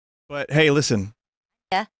But hey, listen.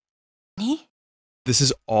 Yeah? Me? This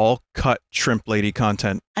is all cut Shrimp Lady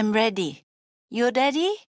content. I'm ready. You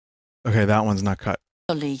ready? Okay, that one's not cut.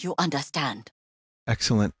 Only you understand.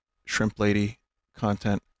 Excellent Shrimp Lady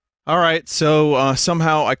content. Alright, so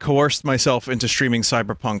somehow I coerced myself into streaming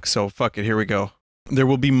Cyberpunk, so fuck it, here we go. There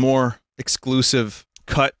will be more exclusive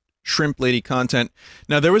cut Shrimp Lady content.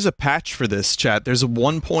 Now, there was a patch for this, chat. There's a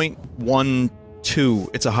 1.12.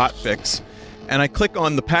 It's a hotfix. And I click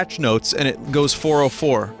on the patch notes, and it goes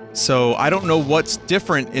 404. So I don't know what's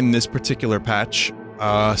different in this particular patch.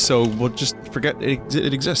 So we'll just forget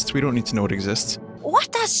it exists. We don't need to know it exists. What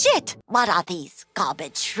the shit? What are these?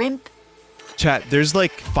 Garbage shrimp? Chat, there's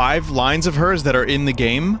like 5 lines of hers that are in the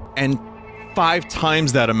game, and 5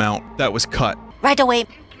 times that amount that was cut. Right away.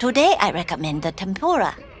 Today I recommend the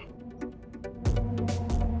tempura.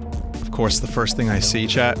 Of course, the first thing I see,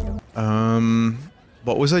 chat.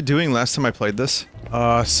 What was I doing last time I played this?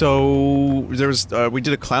 So there was, we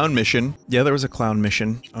did a clown mission. Yeah, there was a clown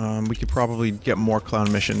mission. We could probably get more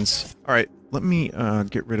clown missions. Alright, let me,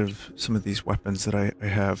 get rid of some of these weapons that I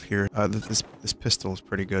have here. This pistol is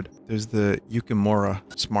pretty good. There's the Yukimura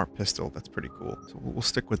smart pistol. That's pretty cool. So we'll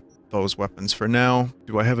stick with those weapons for now.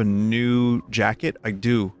 Do I have a new jacket? I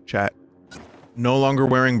do, chat. No longer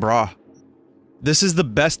wearing bra. This is the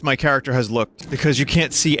best my character has looked, because you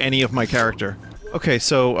can't see any of my character. Okay,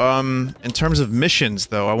 so, in terms of missions,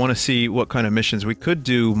 though, I want to see what kind of missions. We could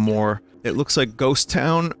do more. It looks like Ghost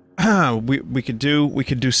Town. we could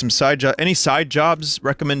do some any side jobs,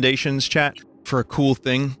 recommendations, chat, for a cool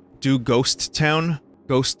thing. Do Ghost Town.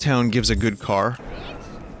 Ghost Town gives a good car.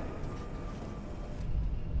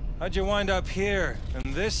 How'd you wind up here,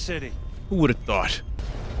 in this city? Who would have thought?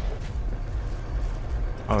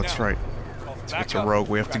 Oh, that's right. It's a rogue.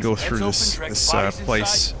 We have to go through this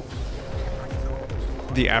place.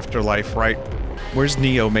 The afterlife, right? Where's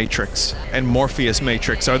Neo Matrix and Morpheus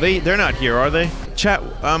Matrix? They're not here, are they? Chat,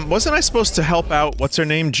 wasn't I supposed to help out, what's her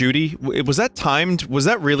name, Judy? Was that timed? Was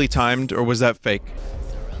that really timed, or was that fake?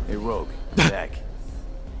 Hey, Rogue, back.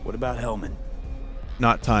 What about Hellman?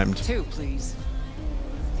 Not timed. 2, please.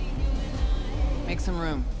 Make some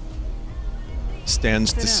room.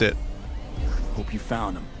 Stands to sit. Hope you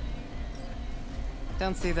found him.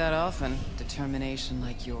 Don't see that often. Determination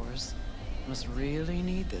like yours. Must really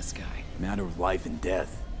need this guy. Matter of life and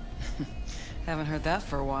death. Haven't heard that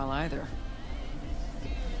for a while either.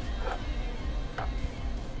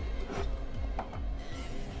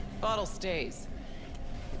 Bottle stays.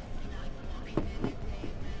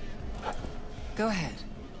 Go ahead.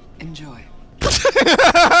 Enjoy.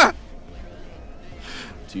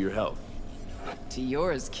 To your health. To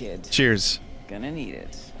yours, kid. Cheers. Gonna need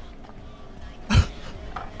it.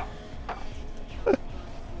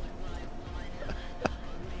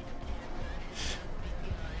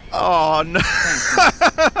 Oh no.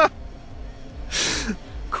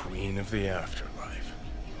 Queen of the afterlife.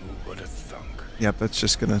 Who would have thunk? Yep, that's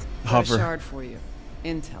just gonna Got a hover. shard for you.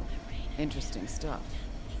 Intel. Interesting stuff.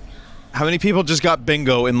 How many people just got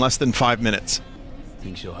bingo in less than 5 minutes?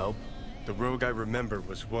 Think she'll help? The rogue I remember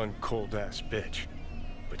was one cold-ass bitch.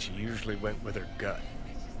 But she usually went with her gut.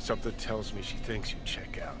 Something tells me she thinks you'd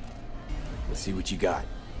check out. Let's see what you got.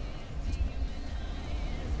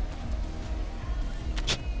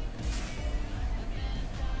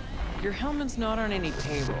 Your Hellman's not on any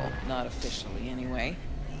payroll, not officially anyway.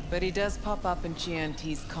 But he does pop up in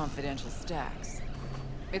GNT's confidential stacks.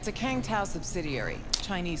 It's a Kang Tao subsidiary,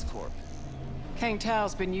 Chinese corp. Kang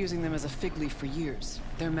Tao's been using them as a fig leaf for years.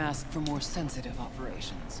 They're masked for more sensitive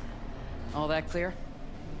operations. All that clear?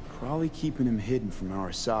 Probably keeping him hidden from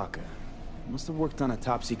Arasaka. Must have worked on a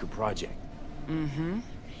top-secret project. Mm-hmm.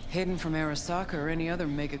 Hidden from Arasaka or any other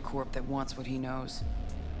megacorp that wants what he knows.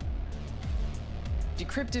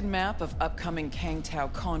 Decrypted map of upcoming Kang Tao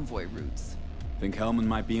convoy routes. Think Hellman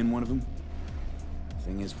might be in one of them?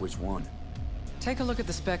 Thing is, which one? Take a look at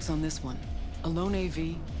the specs on this one. A lone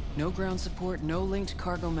AV, no ground support, no linked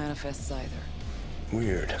cargo manifests either.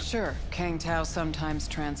 Weird. Sure, Kang Tao sometimes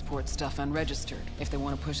transports stuff unregistered if they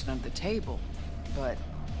want to push it under the table. But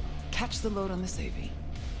catch the load on this AV.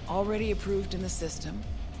 Already approved in the system,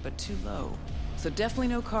 but too low. So definitely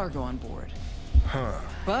no cargo on board. Huh.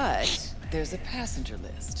 But there's a passenger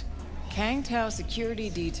list. Kang Tao security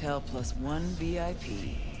detail plus 1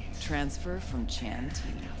 VIP. Transfer from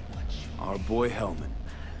Chanti. Our boy Hellman.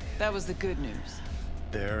 That was the good news.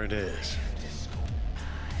 There it is.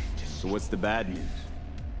 So what's the bad news?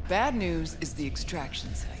 Bad news is the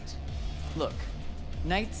extraction site. Look,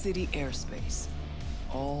 Night City airspace.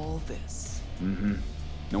 All this. Mm-hmm.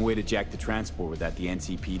 No way to jack the transport without the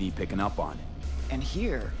NCPD picking up on it. And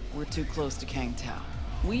here, we're too close to Kang Tao.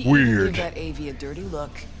 We Weird. give that AV a dirty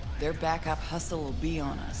look, their backup hustle will be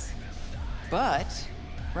on us. But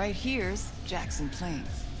right here's Jackson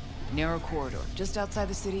Plains. Narrow corridor, just outside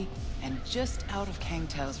the city, and just out of Kang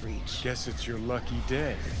Tao's reach. Guess it's your lucky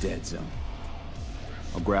day. Dead zone.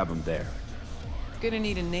 I'll grab him there. Gonna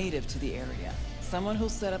need a native to the area. Someone who'll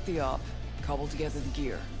set up the op, cobble together the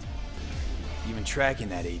gear. Even tracking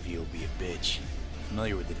that AV will be a bitch.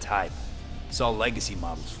 Familiar with the type. Saw legacy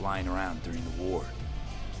models flying around during the war.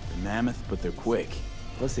 They're mammoth, but they're quick.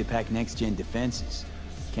 Plus they pack next-gen defenses.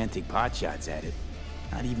 Can't take pot shots at it.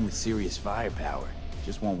 Not even with serious firepower.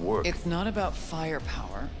 Just won't work. It's not about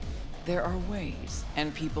firepower. There are ways,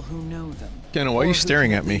 and people who know them. Kenna, why are you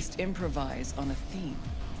staring at me? At least improvise on a theme.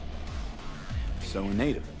 So a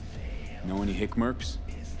native. Know any hickmerks?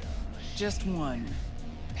 Just one.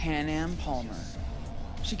 Pan Am Palmer.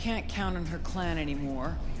 She can't count on her clan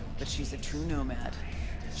anymore, but she's a true nomad.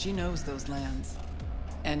 She knows those lands.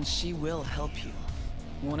 And she will help you.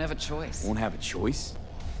 Won't have a choice. Won't have a choice?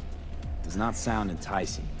 Does not sound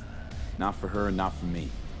enticing. Not for her, not for me.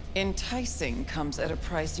 Enticing comes at a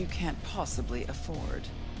price you can't possibly afford.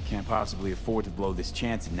 Can't possibly afford to blow this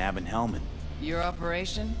chance at nabbing Hellman. Your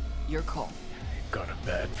operation, your call. Got a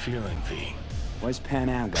bad feeling, V. Why's Pan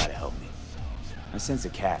Am gotta help me? I sense a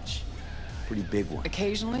catch. Pretty big one.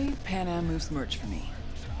 Occasionally, Pan Am moves merch for me.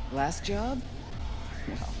 Last job?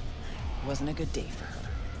 Well, wasn't a good day for her.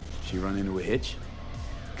 She run into a hitch?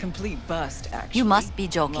 Complete bust, actually. You must be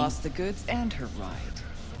joking. Lost the goods and her ride.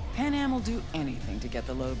 Pan Am will do anything to get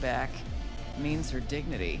the load back. Means her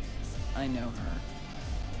dignity. I know her.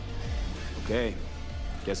 Okay.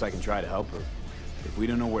 Guess I can try to help her. If we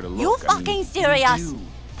don't know where to look, You I mean, fucking serious? do.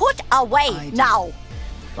 Put away I do. now.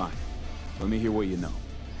 Fine. Let me hear what you know.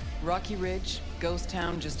 Rocky Ridge, ghost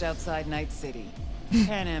town just outside Night City.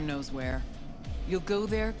 Pan Am knows where. You'll go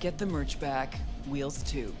there, get the merch back, wheels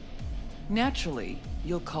too. Naturally,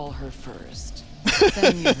 you'll call her first.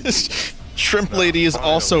 Send you her details. Shrimp Lady is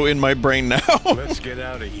also in my brain now. Let's get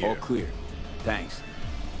out of here. All clear. Thanks.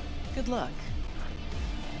 Good luck.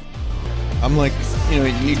 I'm like, you know,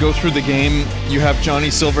 you go through the game, you have Johnny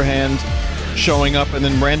Silverhand showing up, and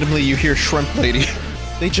then randomly you hear Shrimp Lady.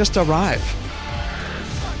 They just arrive.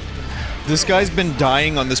 This guy's been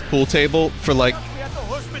dying on this pool table for like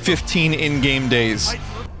 15 in-game days. I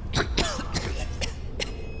can't.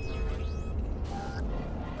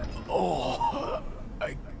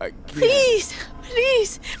 Please,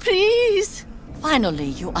 please, please. Finally,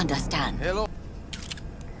 you understand. What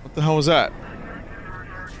the hell was that?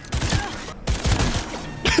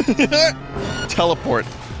 Teleport.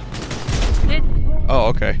 Oh,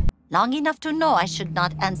 okay. Long enough to know I should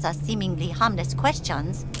not answer seemingly harmless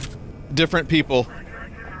questions. Different people.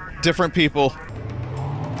 Different people.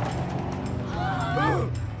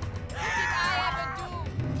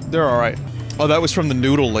 They're alright. Oh, that was from the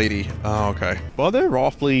noodle lady. Oh, okay. Well, they're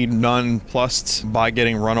awfully nonplussed by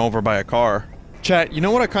getting run over by a car. Chat, you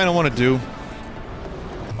know what I kind of want to do?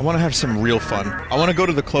 I want to have some real fun. I want to go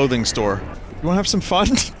to the clothing store. You want to have some fun?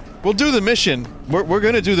 We'll do the mission. We're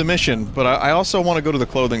gonna do the mission, but I also want to go to the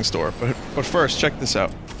clothing store. But first, check this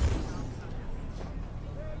out.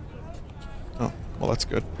 Oh, well that's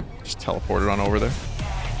good. Just teleported on over there.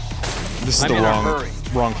 This is the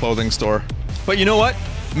wrong clothing store. But you know what?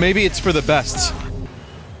 Maybe it's for the best.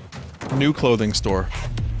 New clothing store.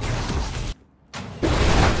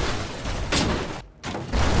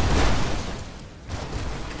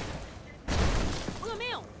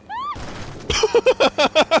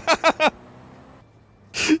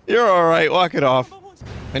 You're alright, walk it off.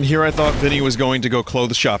 And here I thought Vinny was going to go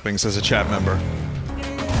clothes shopping, says a chat member.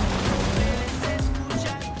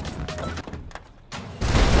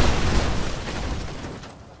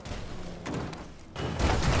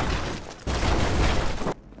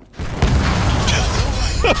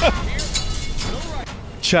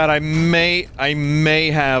 Chat, I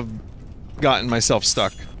may have gotten myself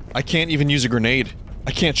stuck. I can't even use a grenade.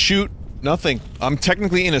 I can't shoot. Nothing. I'm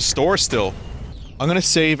technically in a store still. I'm gonna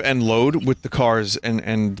save and load with the cars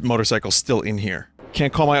and motorcycles still in here.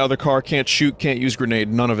 Can't call my other car, can't shoot, can't use grenade,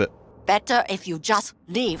 none of it. Better if you just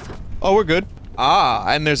leave. Oh, we're good. Ah,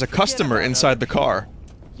 and there's a customer inside the car.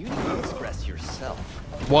 You need to express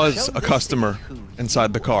yourself. Was a customer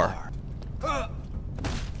inside the car.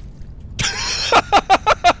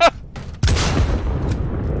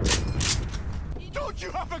 Don't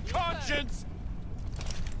you have a conscience?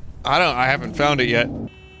 I haven't found it yet.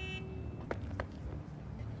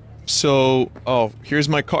 So, oh, here's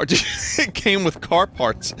my car. It came with car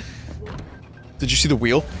parts. Did you see the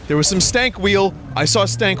wheel? There was some stank wheel. I saw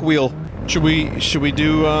stank wheel. Should we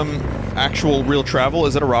do, actual real travel?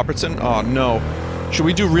 Is that a Robertson? Oh, no. Should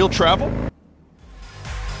we do real travel?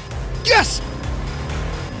 Yes!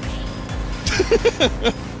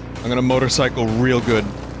 I'm gonna motorcycle real good.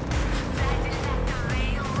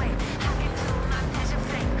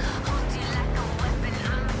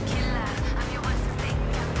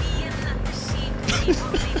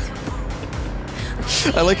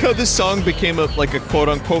 I like how this song became like a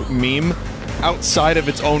quote-unquote meme outside of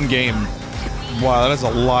its own game. Wow, that is a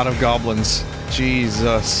lot of goblins.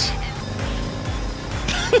 Jesus.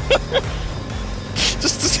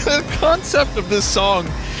 Just the concept of this song.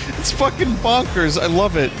 It's fucking bonkers. I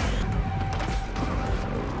love it.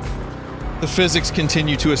 The physics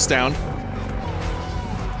continue to astound.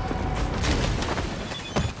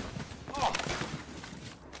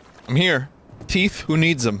 I'm here. Teeth, who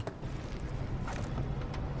needs them?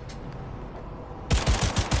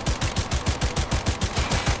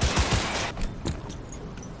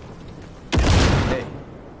 Hey,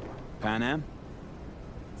 Pan Am?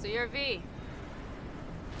 So you're V.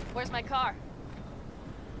 Where's my car?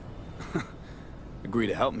 Agree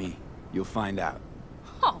to help me, you'll find out.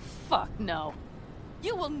 Oh, fuck no.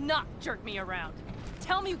 You will not jerk me around.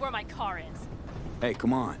 Tell me where my car is. Hey,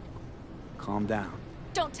 come on. Calm down.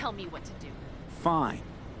 Don't tell me what to do. Fine.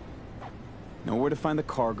 Know where to find the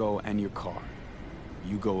cargo and your car.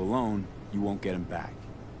 You go alone, you won't get him back.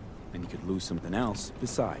 And you could lose something else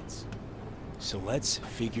besides. So let's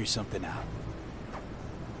figure something out.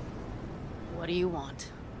 What do you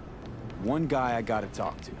want? One guy I gotta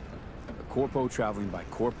talk to. A corpo traveling by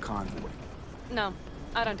corp convoy. No,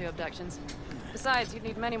 I don't do abductions. Besides, you'd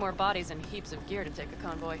need many more bodies and heaps of gear to take a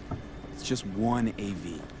convoy. It's just one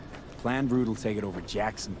AV. Planned route will take it over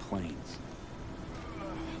Jackson Plains.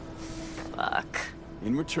 Fuck.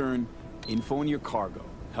 In return, info on your cargo.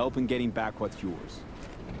 Help in getting back what's yours.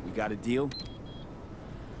 We got a deal?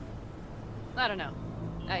 I don't know.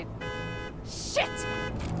 Shit!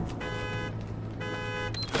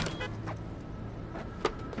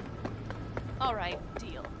 Alright,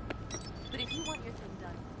 deal. But if you want your thing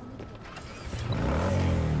done,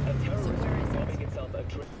 so where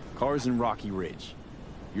is it? Car's in Rocky Ridge.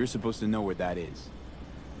 You're supposed to know where that is.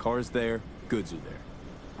 Car's there, goods are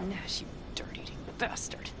there. Nash, you dirt-eating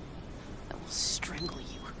bastard. I will strangle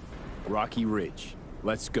you. Rocky Ridge.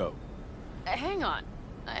 Let's go. Hang on.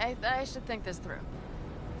 I should think this through.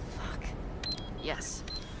 Fuck. Yes.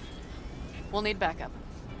 We'll need backup.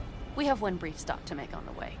 We have one brief stop to make on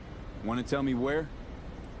the way. Want to tell me where?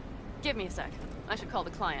 Give me a sec. I should call the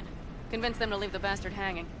client. Convince them to leave the bastard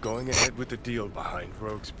hanging. Going ahead with the deal behind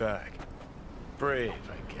Rogue's back. Brave,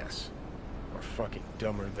 I guess. Or fucking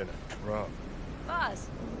dumber than a drum. Boz,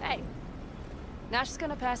 hey. Nash is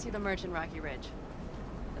gonna pass you the merch in Rocky Ridge.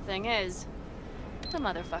 The thing is, the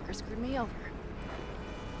motherfucker screwed me over.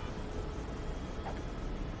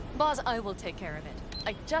 Boz, I will take care of it.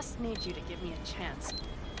 I just need you to give me a chance.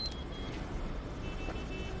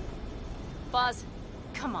 Boz,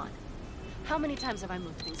 come on. How many times have I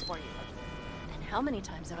moved things for you? And how many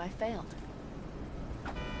times have I failed?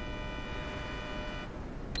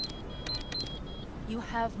 You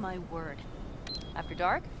have my word. After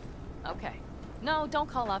dark? Okay. No, don't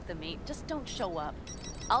call off the meet. Just don't show up.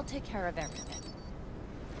 I'll take care of everything.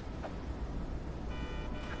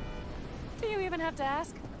 Do you even have to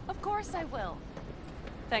ask? Of course I will.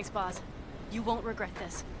 Thanks, Boz. You won't regret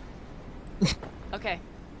this. Okay.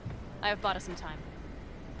 I have bought us some time.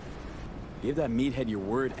 Give that meathead your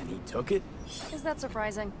word and he took it? Is that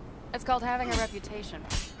surprising? It's called having a reputation.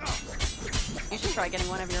 You should try getting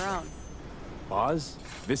one of your own. Boz?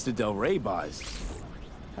 Vista Del Rey Boz.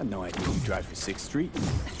 Had no idea you drive for 6th Street.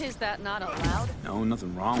 Is that not allowed? No,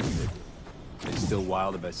 nothing wrong with it. It's still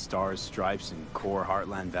wild about stars, stripes, and core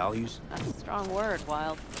Heartland values. That's a strong word,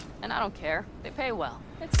 Wild. And I don't care. They pay well.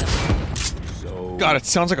 It's simple. So... God, it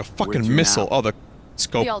sounds like a fucking missile. Oh, the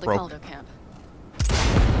scope The broke. Aldecaldo camp.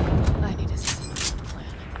 I need a plan.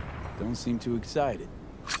 Don't seem too excited.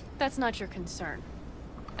 That's not your concern.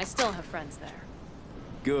 I still have friends there.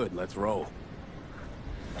 Good, let's roll.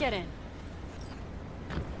 Get in.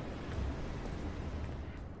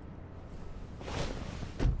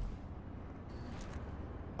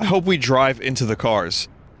 I hope we drive into the cars.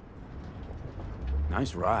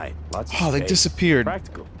 Nice ride. Lots of Oh, they space. disappeared.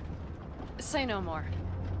 Practical. Say no more.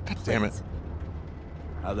 God damn it.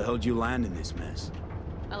 How the hell did you land in this mess?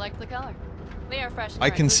 I like the color. The air freshener. I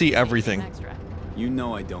can see includes everything. extra. You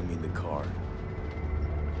know I don't mean the car.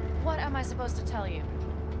 What am I supposed to tell you?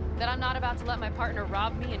 That I'm not about to let my partner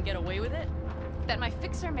rob me and get away with it? That my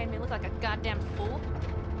fixer made me look like a goddamn fool?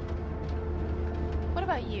 What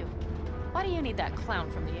about you? Why do you need that clown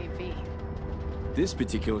from the AV? This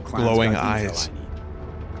particular clown's Glowing got intel eyes. I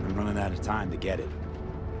need. I'm running out of time to get it.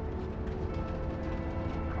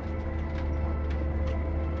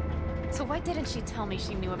 So why didn't she tell me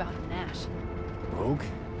she knew about Nash? Rogue?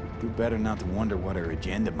 Do better not to wonder what her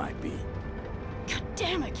agenda might be. God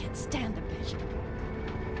damn, I can't stand the bitch.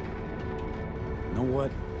 You know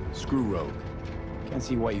what? Screw Rogue. Can't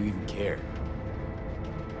see why you even care.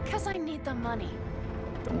 'Cause I need the money.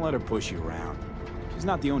 Don't let her push you around. She's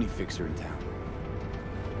not the only fixer in town.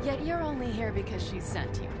 Yet you're only here because she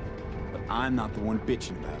sent you. But I'm not the one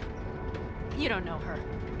bitching about her. You don't know her.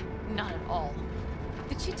 Not at all.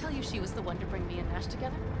 Did she tell you she was the one to bring me and Nash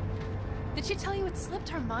together? Did she tell you it slipped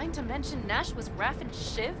her mind to mention Nash was Raph and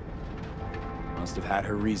Shiv? Must have had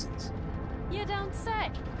her reasons. You don't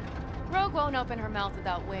say. Rogue won't open her mouth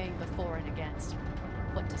without weighing the for and against.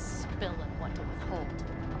 What to spill and what to withhold.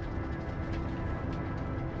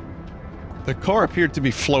 The car appeared to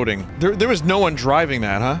be floating. There was no one driving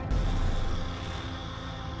that, huh?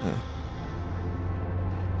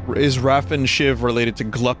 Is Raph and Shiv related to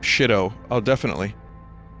Glup Shido? Oh, definitely.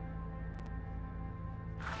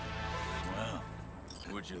 Well,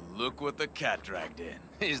 would you look what the cat dragged in?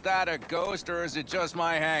 Is that a ghost or is it just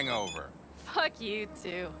my hangover? Fuck you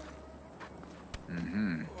too.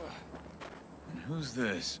 Mm-hmm. And who's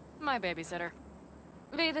this? My babysitter.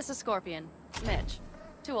 V, this is Scorpion. Mitch.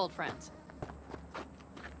 2 old friends.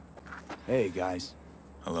 Hey, guys.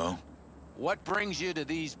 Hello. What brings you to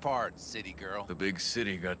these parts, city girl? The big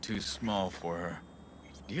city got too small for her.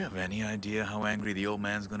 Do you have any idea how angry the old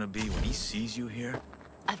man's gonna be when he sees you here?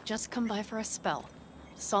 I've just come by for a spell.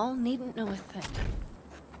 Saul needn't know a thing.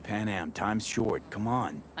 Pan Am, time's short. Come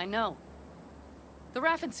on. I know. The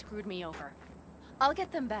Raffins screwed me over. I'll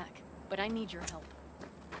get them back, but I need your help.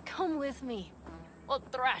 Come with me. We'll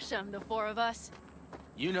thrash them, the 4 of us.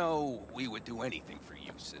 You know, we would do anything for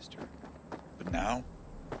you, sister. But now?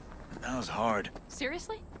 Now's hard.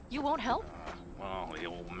 Seriously? You won't help? Well, the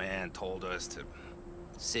old man told us to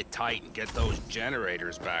sit tight and get those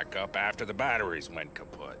generators back up after the batteries went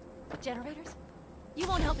kaput. Generators? You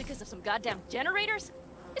won't help because of some goddamn generators?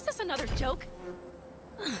 Is this another joke?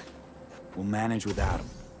 We'll manage without him.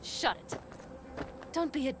 Shut it.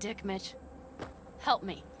 Don't be a dick, Mitch. Help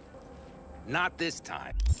me. Not this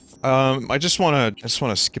time. I just wanna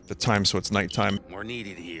skip the time so it's nighttime. We're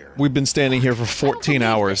needed here. We've been standing here for 14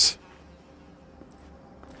 hours.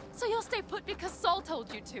 So you'll stay put because Saul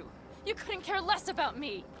told you to. You couldn't care less about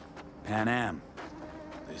me. Pan Am.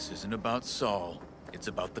 This isn't about Saul. It's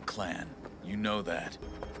about the clan. You know that.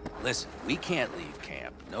 Listen, we can't leave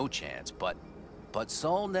camp. No chance, but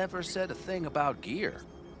Saul never said a thing about gear.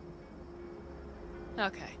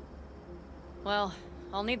 Okay. Well,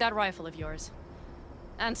 I'll need that rifle of yours.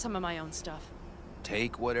 And some of my own stuff.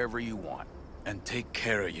 Take whatever you want. And take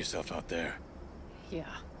care of yourself out there. Yeah.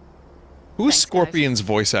 Who's Thanks, Scorpion's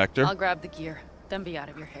voice actor? I'll grab the gear, then be out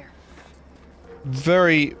of your hair.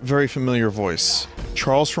 Very, very familiar voice.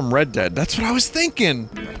 Charles from Red Dead. That's what I was thinking!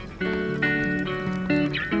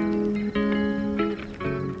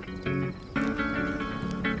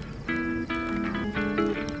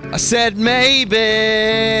 I said maybe!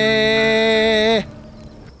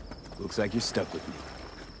 Looks like you're stuck with me.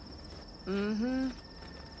 Mm-hmm.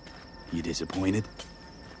 You disappointed?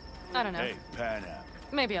 I don't know. Hey, Pan Am.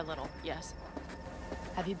 Maybe a little, yes.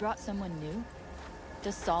 Have you brought someone new?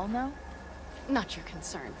 Does Saul know? Not your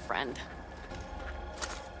concern, friend.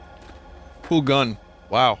 Cool gun.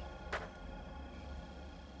 Wow.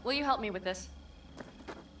 Will you help me with this?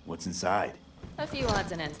 What's inside? A few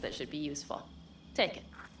odds and ends that should be useful. Take it.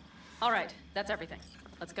 All right, that's everything.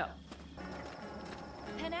 Let's go.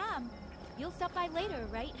 Pan Am, you'll stop by later,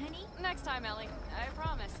 right, honey? Next time, Ellie. I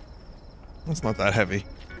promise. That's not that heavy.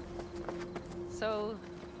 So,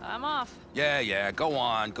 I'm off. Yeah, go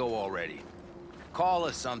on, go already. Call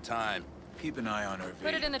us sometime. Keep an eye on her, V.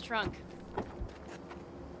 Put it in the trunk.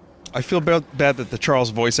 I feel bad that the Charles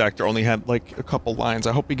voice actor only had, like, a couple lines.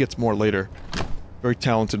 I hope he gets more later. Very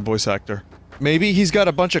talented voice actor. Maybe he's got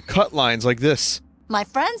a bunch of cut lines like this. My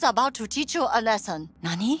friend's about to teach you a lesson.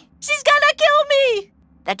 Nani? She's gonna kill me!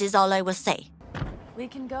 That is all I will say. We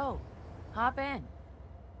can go. Hop in.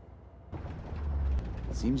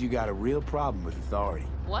 Seems you got a real problem with authority.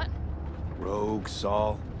 What? Rogue,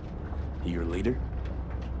 Saul. He your leader?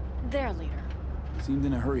 Their leader. Seemed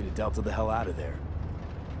in a hurry to Delta the hell out of there.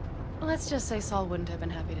 Let's just say Saul wouldn't have been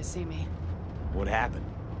happy to see me. What happened?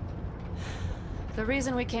 The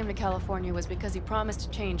reason we came to California was because he promised to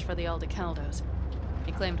change for the Aldecaldos.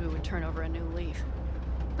 He claimed we would turn over a new leaf.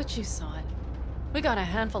 But you saw it. We got a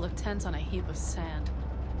handful of tents on a heap of sand.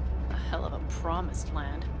 A hell of a promised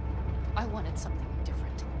land. I wanted something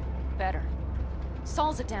different. Better.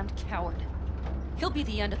 Saul's a damned coward. He'll be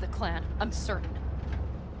the end of the clan, I'm certain.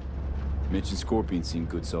 Mitch and Scorpion seem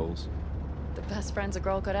good souls. The best friends a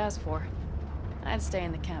girl could ask for. I'd stay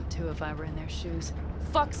in the camp too if I were in their shoes.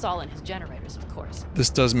 Fuck Saul and his generators, of course. This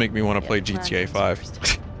does make me want to play GTA 5.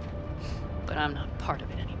 First. But I'm not part of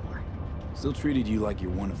it anymore. Still treated you like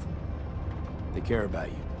you're one of them. They care about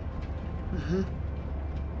you. Mm-hmm.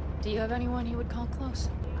 Do you have anyone you would call close?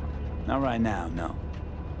 Not right now, no.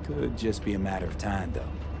 Could just be a matter of time, though.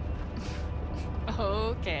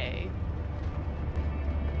 Okay.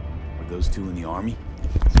 Were those two in the army?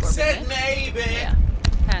 Said maybe! Yeah,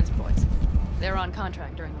 Panzer boys. They were on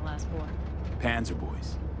contract during the last war. Panzer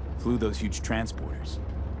boys. Flew those huge transporters.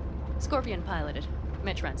 Scorpion piloted.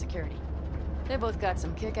 Mitch ran security. They both got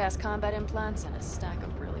some kick-ass combat implants and a stack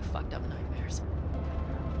of really fucked up nightmares.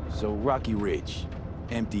 So Rocky Ridge.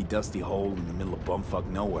 Empty, dusty hole in the middle of bumfuck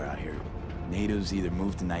nowhere, I heard. Natives either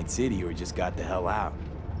moved to Night City or just got the hell out.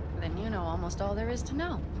 Then you know almost all there is to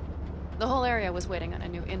know. The whole area was waiting on a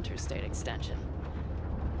new interstate extension.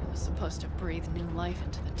 It was supposed to breathe new life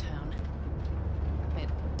into the town. It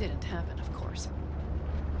didn't happen, of course.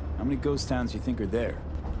 How many ghost towns do you think are there?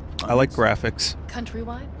 I like graphics.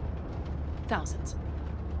 Countrywide? Thousands.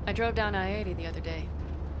 I drove down I-80 the other day.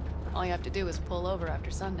 All you have to do is pull over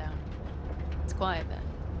after sundown. It's quiet then.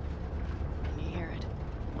 And you hear it.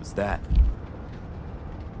 What's that?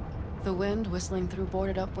 The wind whistling through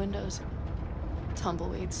boarded-up windows.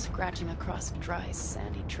 Tumbleweeds scratching across dry,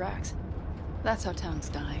 sandy tracks. That's how towns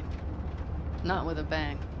die. Not with a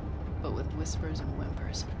bang, but with whispers and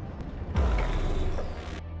whimpers.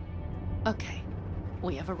 Okay,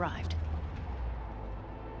 we have arrived.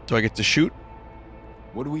 Do I get to shoot?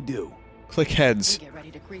 What do we do? Click heads. We get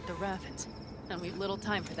ready to greet the Raffins, and we've little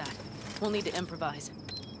time for that. We'll need to improvise.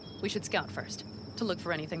 We should scout first, to look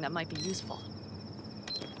for anything that might be useful.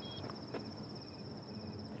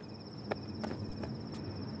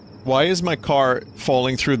 Why is my car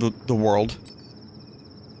falling through the world?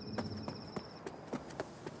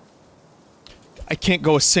 I can't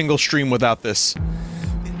go a single stream without this.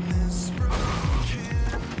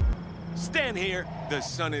 Stand here. The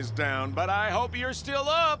sun is down, but I hope you're still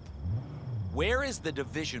up. Where is the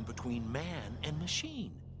division between man and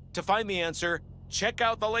machine? To find the answer, check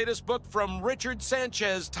out the latest book from Richard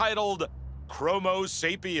Sanchez titled Chromo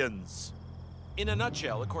Sapiens. In a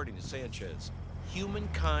nutshell, according to Sanchez,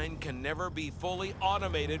 humankind can never be fully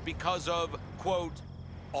automated because of, quote,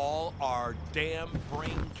 all our damn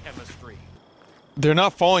brain chemistry. They're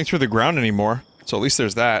not falling through the ground anymore, so at least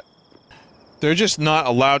there's that. They're just not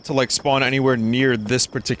allowed to, like, spawn anywhere near this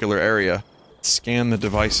particular area. Scan the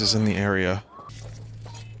devices in the area.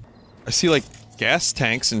 I see, like, gas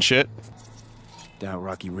tanks and shit. Doubt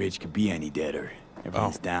Rocky Ridge could be any deader.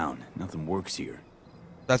 Everything's down. Nothing works here.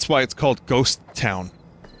 That's why it's called Ghost Town.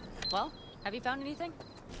 Well, have you found anything?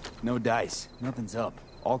 No dice. Nothing's up.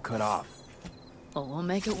 All cut off. Well, we'll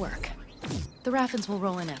make it work. The Raffins will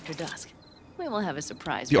roll in after dusk. We will have a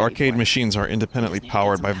surprise. The arcade machines are independently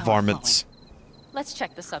powered by varmints. Let's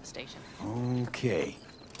check the substation. Okay.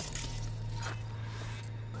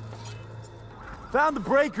 Found the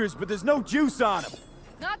breakers, but there's no juice on them.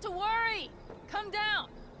 Not to worry. Come down.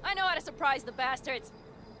 I know how to surprise the bastards.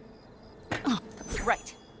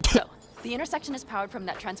 Right. So, the intersection is powered from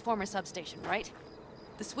that transformer substation, right?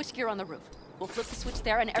 The switchgear on the roof. We'll flip the switch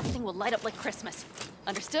there and everything will light up like Christmas.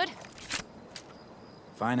 Understood?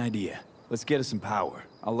 Fine idea. Let's get us some power.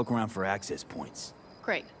 I'll look around for access points.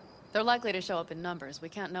 Great. They're likely to show up in numbers. We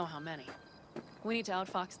can't know how many. We need to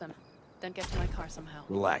outfox them, then get to my car somehow.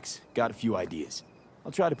 Relax. Got a few ideas.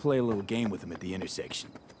 I'll try to play a little game with them at the intersection.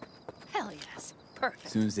 Hell yes. Perfect.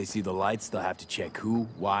 As soon as they see the lights, they'll have to check who,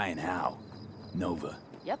 why, and how. Nova.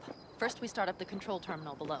 Yep. First we start up the control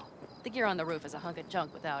terminal below. The gear on the roof is a hunk of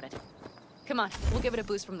junk without it. Come on, we'll give it a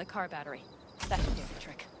boost from the car battery. That should do the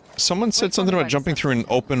trick. Someone said something about jumping through an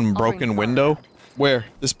open, broken window. Where?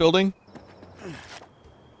 This building?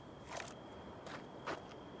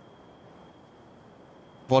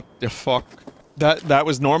 What the fuck? That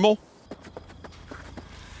was normal?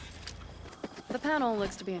 The panel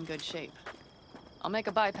looks to be in good shape. I'll make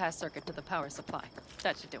a bypass circuit to the power supply.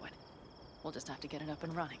 That should do it. We'll just have to get it up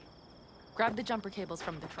and running. Grab the jumper cables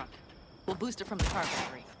from the trunk. We'll boost it from the car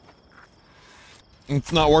battery.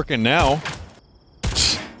 It's not working now.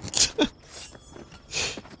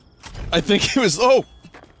 I think it was... Oh!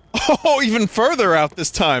 Oh, even further out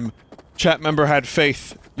this time! Chat member had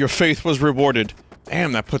faith. Your faith was rewarded.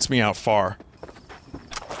 Damn, that puts me out far.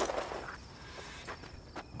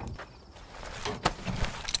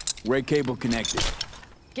 Red cable connected.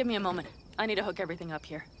 Give me a moment. I need to hook everything up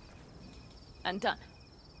here. And done.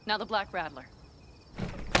 Now the Black Rattler.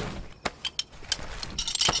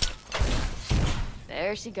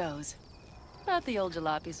 There she goes. But the old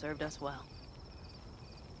jalopy served us well.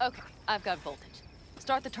 Okay, I've got voltage.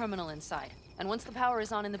 Start the terminal inside. And once the power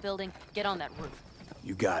is on in the building, get on that roof.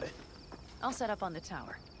 You got it. I'll set up on the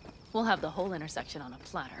tower. We'll have the whole intersection on a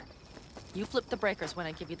platter. You flip the breakers when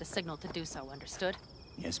I give you the signal to do so, understood?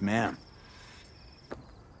 Yes, ma'am.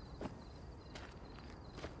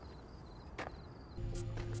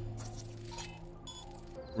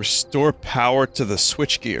 Restore power to the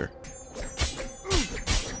switchgear.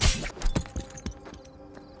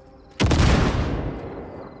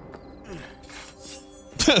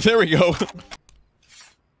 There we go.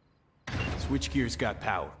 Switchgear's got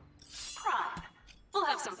power. Prime. We'll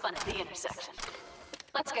have some fun at the intersection.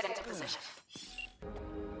 Let's get into position.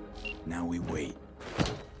 Now we wait.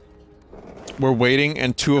 We're waiting,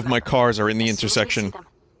 and two of my cars are in the As soon as we intersection. see them,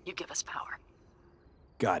 you give us power.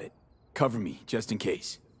 Got it. Cover me, just in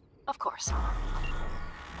case. Of course.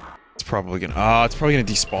 It's probably gonna. It's probably gonna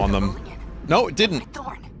despawn them. No, it didn't.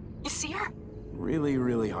 Thorn. You see her? Really,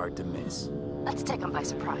 really hard to miss. Let's take them by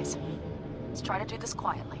surprise. Let's try to do this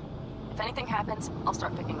quietly. If anything happens, I'll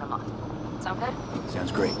start picking them off. Sound good?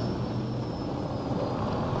 Sounds great.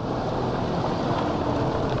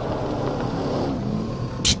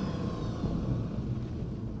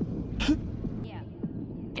 Yeah.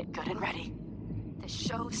 Get good and ready. The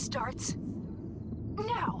show starts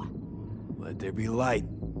now. Let there be light.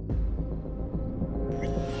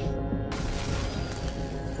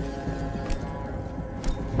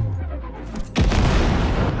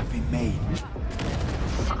 I've been made.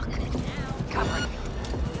 Fuck. Cover me.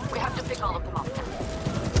 We have to pick all of them off now.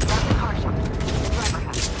 Grab the car shop. The driver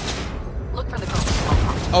has it. Look for the girl.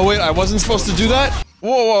 Oh wait, I wasn't supposed to do that?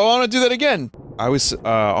 Whoa, I want to do that again. I was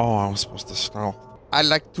supposed to snarl. I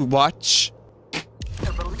like to watch.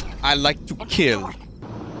 I like to kill.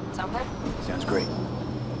 Sound good? Sounds great.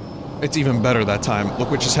 It's even better that time. Look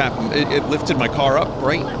what just happened. It lifted my car up,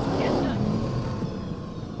 right?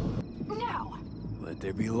 Now. Let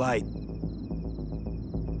there be light.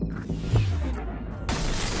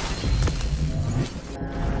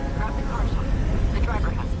 Grab the car shop. The driver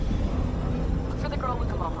has it. Look for the girl with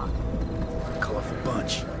the mohawk. Colorful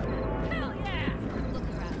bunch. Hell yeah! Look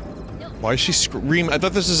around. Why is she screaming? I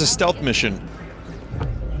thought this was a stealth mission.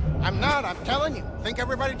 I'm not, I'm telling you. Think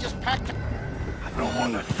everybody just packed. I don't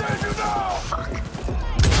want to save you now!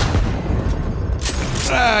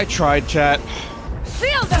 I tried, chat.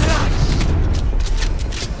 Feel the rush!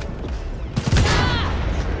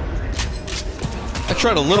 I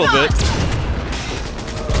tried a little bit.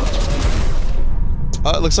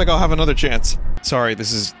 It looks like I'll have another chance. Sorry,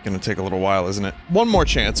 this is gonna take a little while, isn't it? One more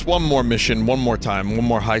chance, one more mission, one more time, one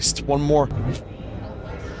more heist, one more...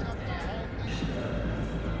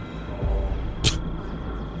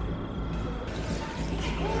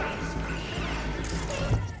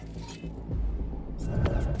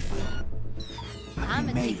 I'm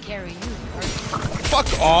gonna take care of you first. Fuck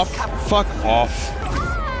off. Fuck off.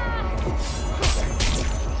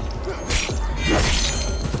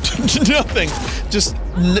 Nothing. Just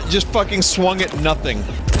fucking swung at nothing.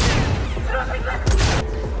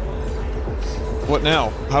 What now?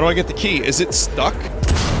 How do I get the key? Is it stuck?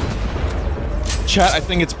 Chat, I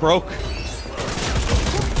think it's broke.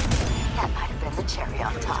 That might have been the cherry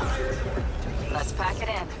on top. Let's pack it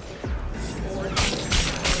in.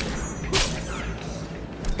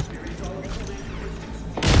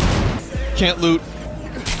 Can't loot.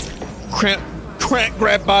 Cramp,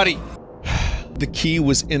 grab body. The key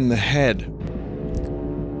was in the head.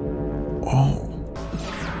 Oh.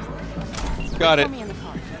 Got it. Put me in the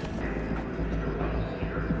car.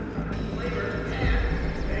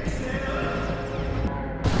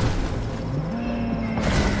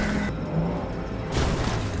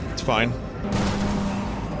 It's fine.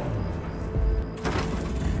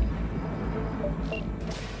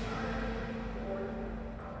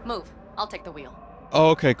 Move. I'll take the wheel. Oh,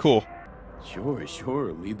 okay, cool.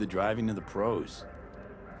 Sure. Leave the driving to the pros.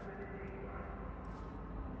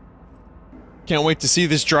 Can't wait to see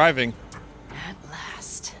this driving. At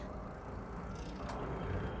last.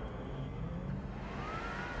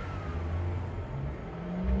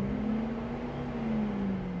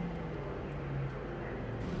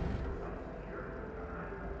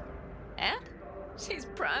 And? She's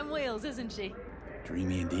prime wheels, isn't she?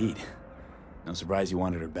 Dreamy indeed. No surprise you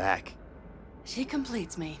wanted her back. She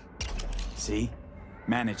completes me. See?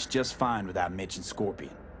 Managed just fine without Mitch and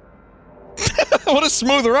Scorpion. What a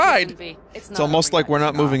smooth ride! Listen, V, It's almost like we're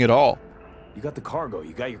not moving at all. You got the cargo,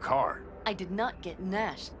 you got your car. I did not get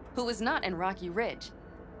Nash, who was not in Rocky Ridge.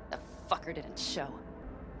 The fucker didn't show.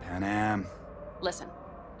 Pan Am. Listen,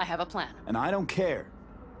 I have a plan. And I don't care.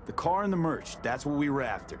 The car and the merch, that's what we were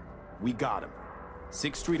after. We got him.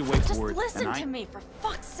 6th Street away Just for it. listen to me, for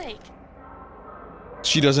fuck's sake.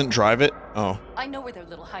 She doesn't drive it? Oh. I know where their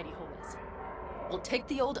little hidey hole is. We'll take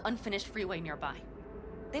the old unfinished freeway nearby.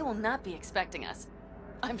 They will not be expecting us.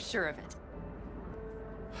 I'm sure of it.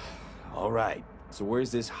 All right. So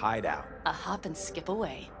where's this hideout? A hop and skip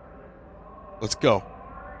away. Let's go.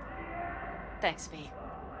 Thanks, V.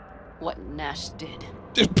 What Nash did.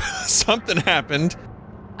 Something happened.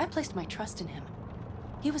 I placed my trust in him.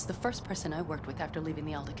 He was the first person I worked with after leaving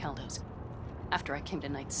the Aldecaldos. After I came to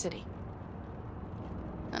Night City.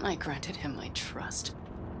 And I granted him my trust.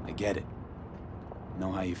 I get it.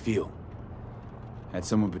 Know how you feel. Had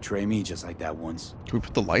someone betray me just like that once. Can we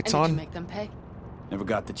put the lights And on? did you make them pay? Never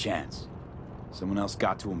got the chance. Someone else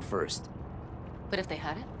got to him first. But if they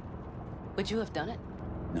hadn't, would you have done it?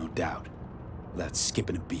 No doubt. Without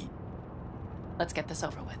skipping a beat. Let's get this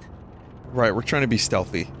over with. Right, we're trying to be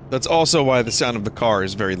stealthy. That's also why the sound of the car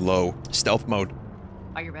is very low. Stealth mode.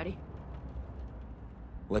 Are you ready?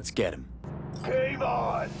 Let's get him. Game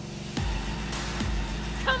on!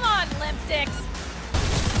 Come on, limp dicks!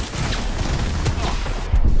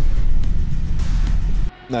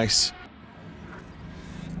 Nice.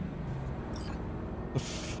 The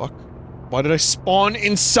fuck? Why did I spawn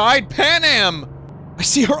inside Pan Am? I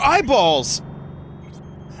see her eyeballs!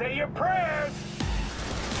 Say your prayers!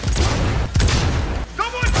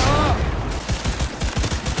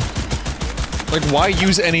 Like, why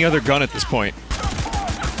use any other gun at this point?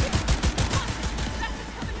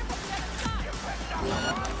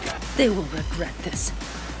 They will regret this.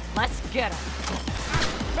 Let's get him.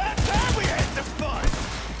 That's how we had some fun!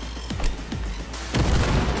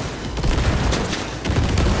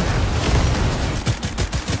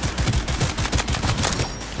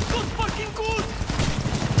 Good fucking good!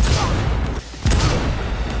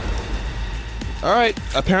 Alright,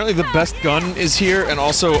 apparently the best gun is here, and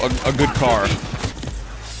also a good car.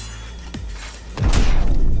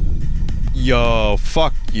 Yo,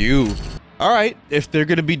 fuck you. Alright, if they're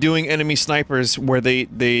gonna be doing enemy snipers where they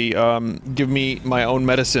give me my own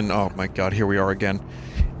medicine— oh my god, here we are again.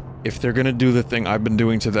 If they're gonna do the thing I've been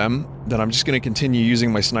doing to them, then I'm just gonna continue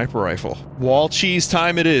using my sniper rifle. Wall cheese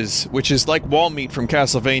time it is, which is like wall meat from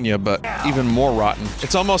Castlevania, but even more rotten.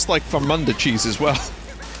 It's almost like Famunda cheese as well.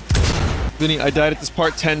 Vinny, I died at this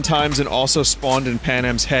part 10 times and also spawned in Pan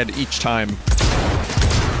Am's head each time.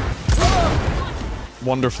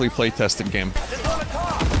 Wonderfully play-tested game.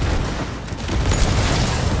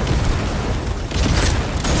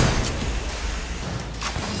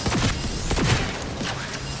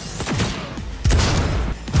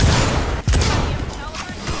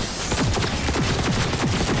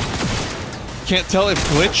 Can't tell if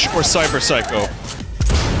glitch or cyber psycho.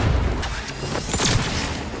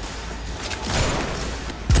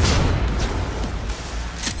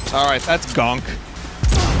 Alright, that's gonk.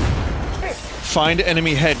 Find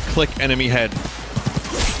enemy head, click enemy head.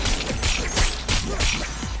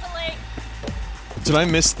 Did I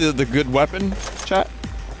miss the good weapon, chat?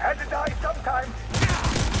 Had to die sometime.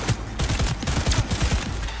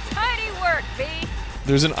 Tidy work, B.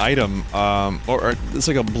 There's an item, or it's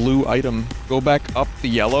like a blue item. Go back up the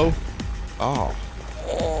yellow. Oh.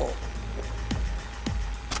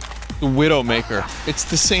 The Widowmaker. It's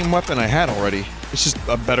the same weapon I had already. It's just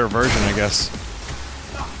a better version, I guess.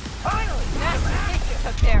 Finally, that's the hit you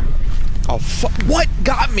took there. Oh, fuck. What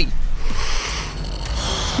got me?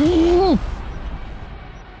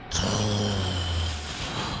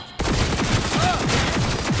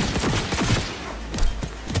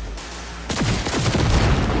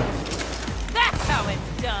 That's how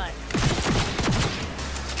it's done.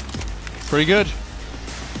 Pretty good.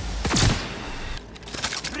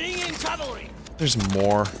 Bring in cavalry! There's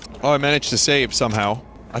more. Oh, I managed to save somehow.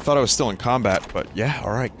 I thought I was still in combat, but yeah,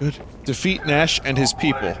 alright, good. Defeat Nash and his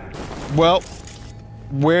people. Well,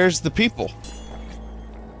 where's the people?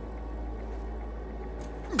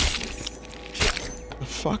 The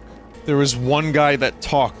fuck? There was one guy that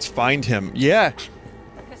talked. Find him. Yeah.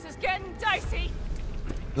 This is getting dicey.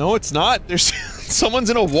 No, it's not. There's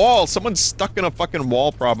someone's in a wall. Someone's stuck in a fucking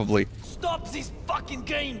wall, probably. Stop these fucking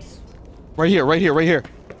games! Right here, right here, right here.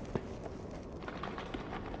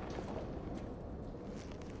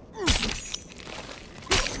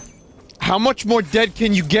 How much more dead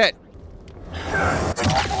can you get?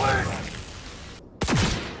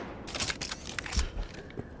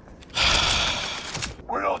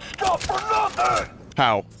 We don't stop for nothing!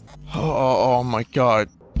 How? Oh my god.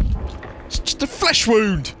 It's just a flesh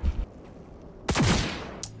wound!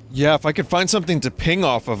 Yeah, if I could find something to ping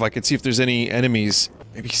off of, I could see if there's any enemies.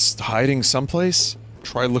 Maybe hiding someplace?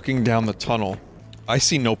 Try looking down the tunnel. I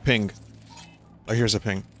see no ping. Oh, here's a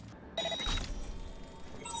ping.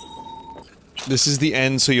 This is the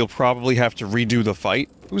end, so you'll probably have to redo the fight.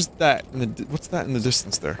 Who's that in the- what's that in the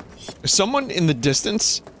distance there? Is someone in the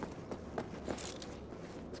distance?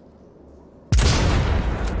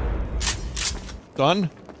 Done?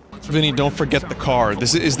 Vinny, don't forget the car.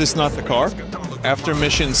 Is this not the car? After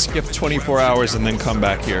mission, skip 24 hours and then come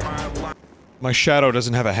back here. My shadow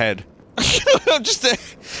doesn't have a head. I'm just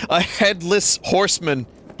a headless horseman.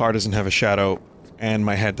 Car doesn't have a shadow, and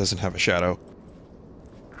my head doesn't have a shadow.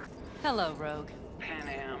 Hello, Rogue. Pan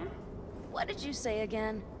Am. What did you say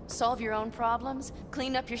again? Solve your own problems?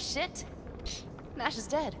 Clean up your shit? Nash is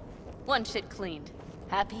dead. One shit cleaned.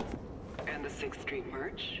 Happy? And the 6th Street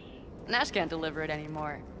merch? Nash can't deliver it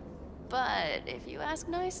anymore. But if you ask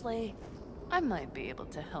nicely, I might be able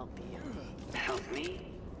to help you. Help me?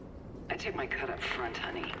 I take my cut up front,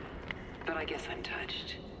 honey. But I guess I'm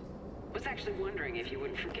touched. Was actually wondering if you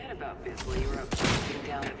wouldn't forget about Biz while you were up chasing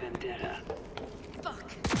down the vendetta.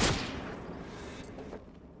 Fuck.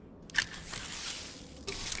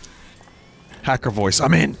 Hacker voice,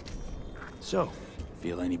 I'm in! So,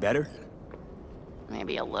 feel any better?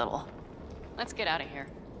 Maybe a little. Let's get out of here.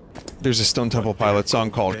 There's a Stone Temple Pilot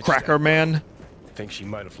song called Cracker Man. Think she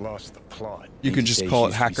might have lost the plot. You could just call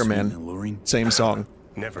it Hacker Man. Same song.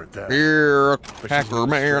 Never that. Here, But Hacker she's a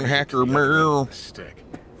Man, little Hacker straight to Man. the stick.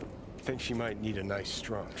 Think she might need a nice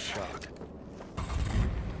strong shock.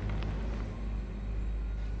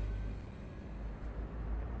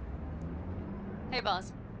 Hey,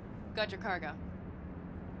 boss. Got your cargo.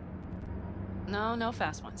 No, no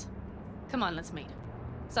fast ones. Come on, let's meet.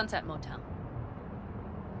 Sunset Motel.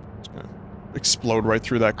 Explode right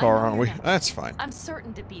through that car, aren't we? That's fine. I'm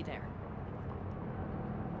certain to be there.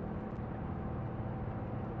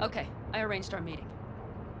 Okay, I arranged our meeting.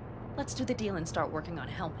 Let's do the deal and start working on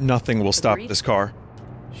helmets. Nothing will stop this car.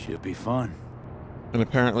 Should be fun. And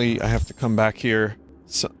apparently I have to come back here.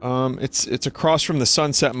 So, it's across from the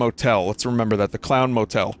Sunset Motel. Let's remember that, the Clown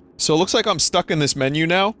Motel. So it looks like I'm stuck in this menu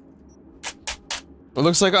now. It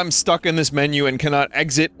looks like I'm stuck in this menu and cannot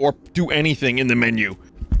exit or do anything in the menu.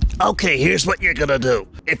 Okay, here's what you're gonna do.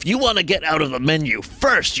 If you want to get out of the menu,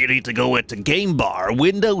 first you need to go into Game Bar,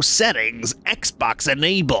 Windows Settings, Xbox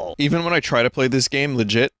Enable. Even when I try to play this game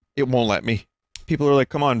legit, it won't let me. People are like,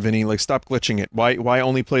 come on, Vinny, like, stop glitching it. Why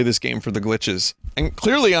only play this game for the glitches? And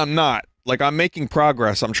clearly I'm not. Like, I'm making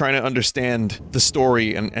progress. I'm trying to understand the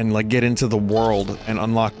story and like, get into the world and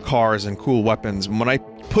unlock cars and cool weapons. And when I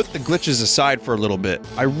put the glitches aside for a little bit,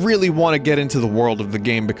 I really want to get into the world of the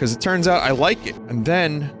game because it turns out I like it. And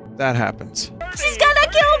then, that happens. She's gonna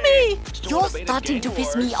kill me! You're starting to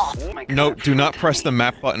piss me off. No, do not press the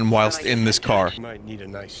map button whilst in this car. Might need a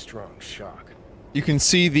nice strong shock. You can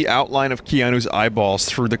see the outline of Keanu's eyeballs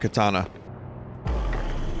through the katana.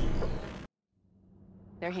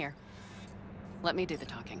 They're here. Let me do the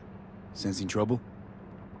talking. Sensing trouble?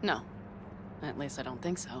 No. At least I don't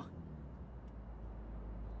think so.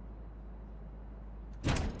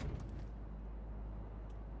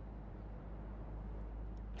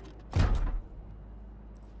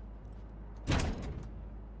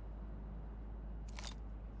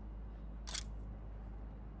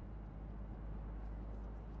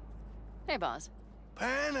 Hey, boss.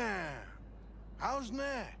 Pan Am. How's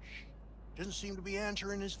Nash? Doesn't seem to be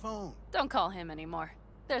answering his phone. Don't call him anymore.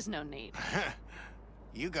 There's no need.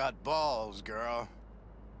 You got balls, girl.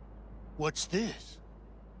 What's this?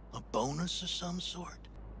 A bonus of some sort?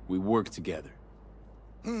 We work together.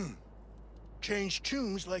 Change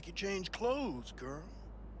tunes like you change clothes, girl.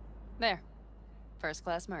 There. First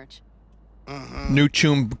class merch. New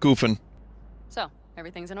tune goofing. So,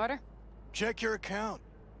 everything's in order? Check your account.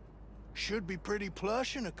 Should be pretty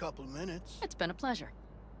plush in a couple minutes. It's been a pleasure.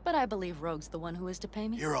 But I believe Rogue's the one who is to pay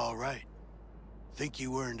me. You're all right. Think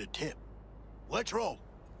you earned a tip. Let's roll.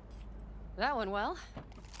 That went well.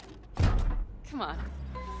 Come on.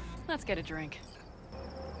 Let's get a drink.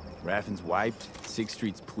 Raffin's wiped, 6th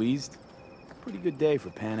Street's pleased. Pretty good day for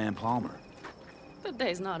Pan Am Palmer. The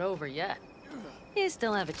day's not over yet. You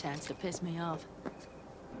still have a chance to piss me off.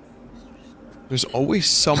 There's always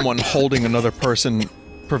someone holding another person,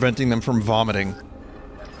 preventing them from vomiting.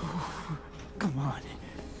 Come on.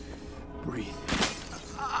 Breathe.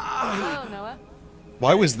 Hello, Noah.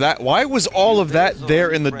 Why was that? Why was all of that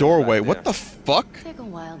there in the doorway? What the fuck? Take a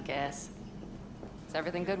wild guess. Is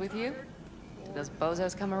everything good with you? Did those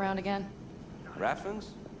bozos come around again?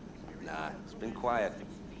 Raffin's? Nah, it's been quiet.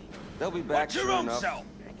 They'll be back soon enough.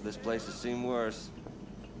 This place has seen worse.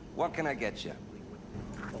 What can I get you?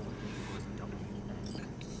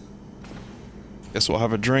 Guess we'll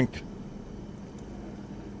have a drink.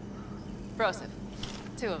 Broseph,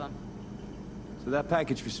 2 of them. So that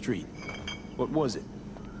package for Street, what was it?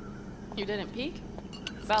 You didn't peek?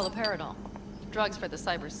 Valoperidol. Drugs for the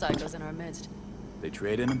cyber psychos in our midst. They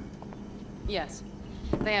trade in them? Yes.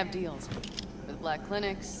 They have deals. With black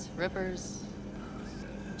clinics, rippers.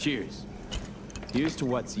 Cheers. Here's to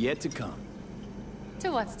what's yet to come.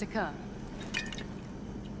 To what's to come.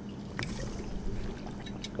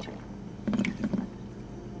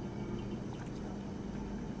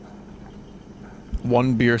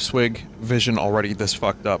 One beer swig, vision already this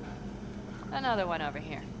fucked up. Another one over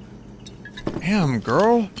here. Damn,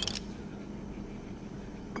 girl.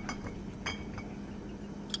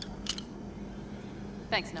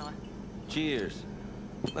 Thanks, Noah. Cheers.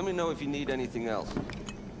 Let me know if you need anything else.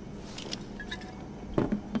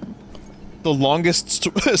 The longest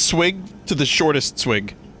swig to the shortest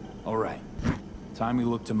swig. Alright. Time we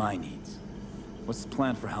look to my needs. What's the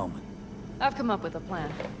plan for Hellman? I've come up with a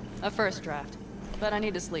plan. A first draft. But I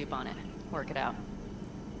need to sleep on it. Work it out.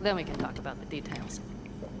 Then we can talk about the details.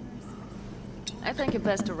 I think it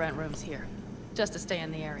best to rent rooms here. Just to stay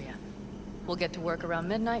in the area. We'll get to work around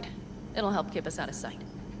midnight. It'll help keep us out of sight.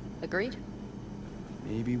 Agreed?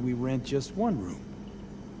 Maybe we rent just one room.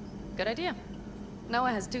 Good idea.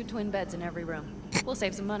 Noah has 2 twin beds in every room. We'll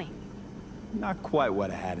save some money. Not quite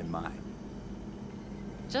what I had in mind.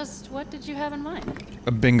 Just what did you have in mind?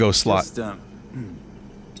 A bingo slot. Just,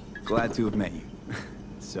 glad to have met you.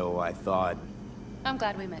 So I thought... I'm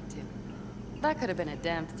glad we met too. That could have been a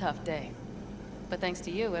damned tough day. But thanks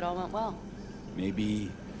to you, it all went well. Maybe...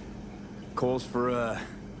 calls for a...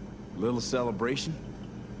 little celebration?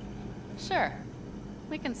 Sure.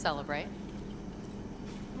 We can celebrate.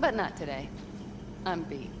 But not today. I'm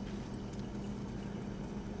beat.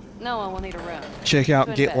 Noah will need a room. Check out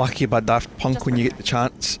Twin Get beds. Lucky by Daft Punk Just when you for get the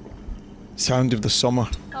chance. Sound of the summer.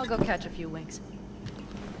 I'll go catch a few winks.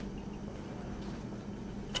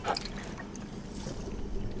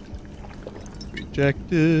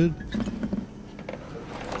 Rejected.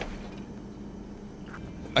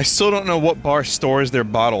 I still don't know what bar stores their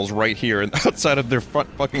bottles right here outside of their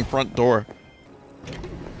front door.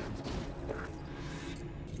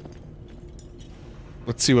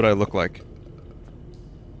 Let's see what I look like.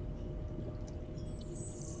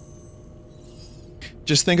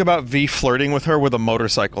 Just think about V flirting with her with a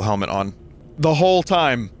motorcycle helmet on. The whole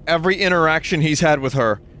time. Every interaction he's had with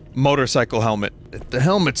her. Motorcycle helmet. The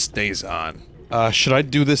helmet stays on. Should I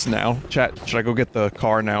do this now? Chat, should I go get the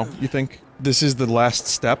car now, you think? This is the last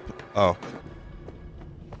step? Oh.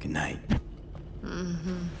 Good night.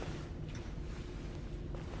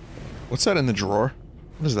 What's that in the drawer?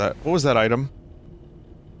 What is that? What was that item?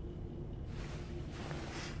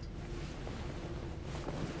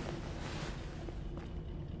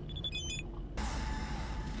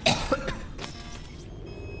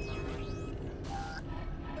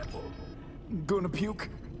 Gonna puke?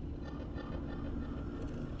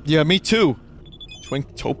 Yeah, me too.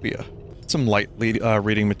 Twinktopia. Some light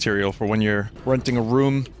reading material for when you're renting a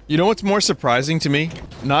room. You know what's more surprising to me?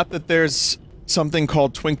 Not that there's something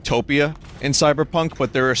called Twinktopia in Cyberpunk,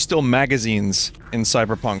 but there are still magazines in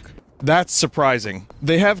Cyberpunk. That's surprising.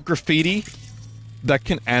 They have graffiti that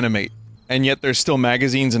can animate, and yet there's still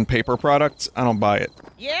magazines and paper products. I don't buy it.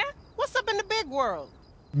 Yeah? What's up in the big world?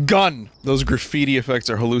 Gun! Those graffiti effects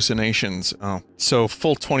are hallucinations. Oh. So,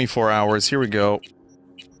 full 24 hours. Here we go.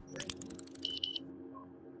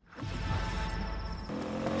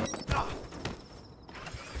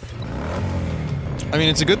 I mean,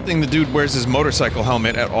 it's a good thing the dude wears his motorcycle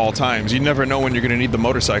helmet at all times. You never know when you're gonna need the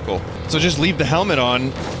motorcycle. So just leave the helmet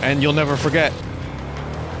on, and you'll never forget.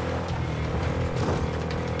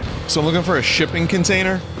 So I'm looking for a shipping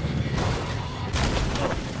container.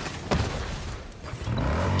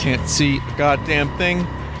 Can't see a goddamn thing.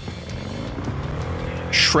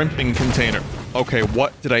 Shrimping container. Okay,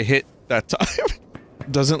 what did I hit that time?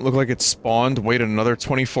 Doesn't look like it spawned. Wait another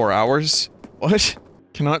 24 hours? What?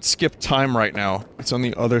 Cannot skip time right now. It's on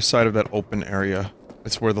the other side of that open area.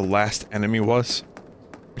 It's where the last enemy was.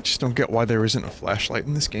 I just don't get why there isn't a flashlight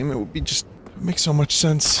in this game. It would be just... it would make so much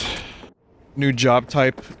sense. New job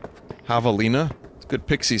type. Javelina? It's a good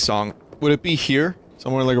Pixie song. Would it be here?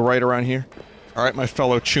 Somewhere like right around here? Alright, my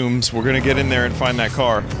fellow chooms. We're gonna get in there and find that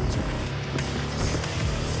car.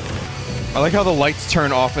 I like how the lights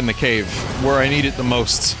turn off in the cave, where I need it the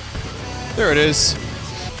most. There it is.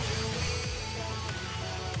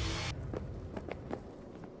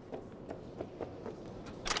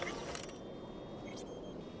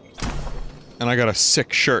 And I got a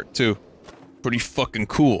sick shirt, too. Pretty fucking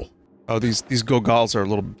cool. Oh, these goggles are a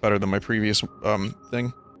little better than my previous,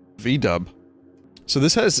 thing. V-dub. So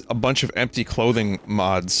this has a bunch of empty clothing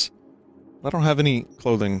mods. I don't have any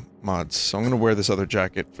clothing mods, so I'm gonna wear this other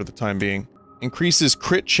jacket for the time being. Increases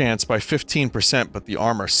crit chance by 15%, but the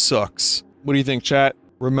armor sucks. What do you think, chat?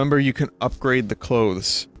 Remember, you can upgrade the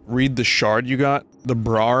clothes. Read the shard you got. The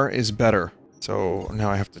brar is better. So now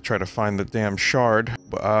I have to try to find the damn shard.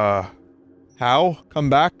 How? Come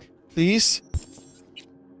back, please?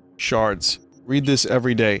 Shards. Read this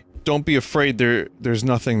every day. Don't be afraid, there's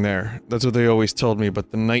nothing there. That's what they always told me, but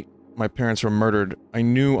the night my parents were murdered, I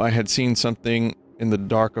knew I had seen something in the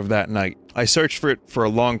dark of that night. I searched for it for a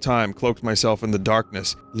long time, cloaked myself in the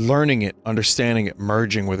darkness, learning it, understanding it,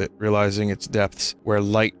 merging with it, realizing its depths, where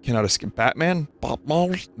light cannot escape. Batman?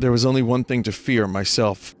 There was only one thing to fear,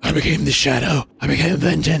 myself. I became the Shadow. I became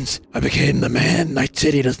vengeance. I became the man Night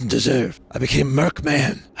City doesn't deserve. I became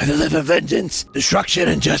Mercman. I deliver vengeance, destruction,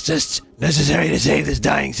 and justice necessary to save this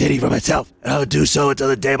dying city from itself. And I will do so until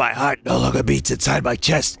the day my heart no longer beats inside my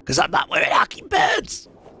chest, because I'm not wearing hockey pads.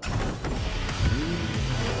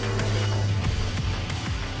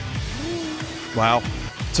 Wow.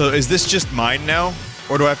 So is this just mine now?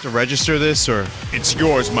 Or do I have to register this, or... It's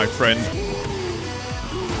yours, my friend.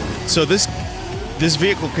 So this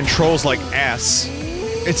vehicle controls like ass.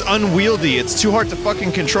 It's unwieldy, it's too hard to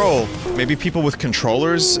fucking control. Maybe people with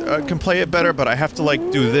controllers can play it better, but I have to like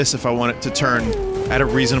do this if I want it to turn at a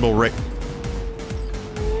reasonable rate.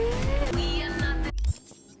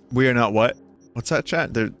 We are not what? What's that,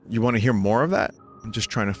 chat? You want to hear more of that? I'm just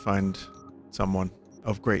trying to find someone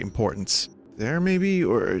of great importance. There, maybe?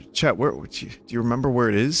 Or, chat, where, do you remember where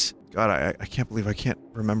it is? God, I can't believe I can't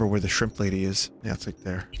remember where the shrimp lady is. Yeah, it's like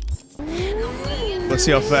there. Let's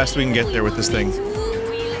see how fast we can get there with this thing.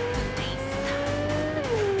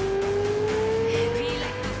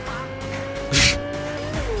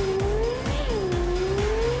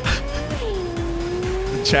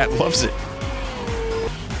 The chat loves it.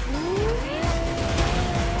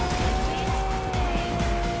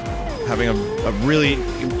 Having a really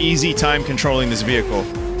easy time controlling this vehicle.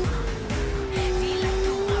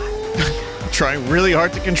 Trying really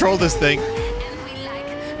hard to control this thing.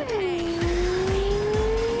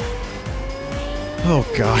 Oh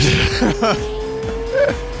god.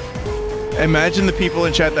 Imagine the people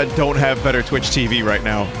in chat that don't have better Twitch TV right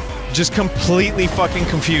now. Just completely fucking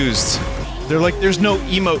confused. They're like, there's no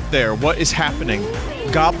emote there. What is happening?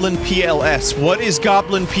 Goblin PLS. What is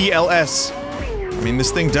Goblin PLS? I mean,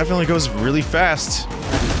 this thing definitely goes really fast.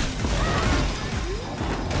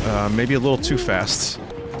 Maybe a little too fast.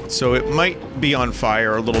 So it might be on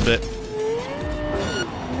fire a little bit.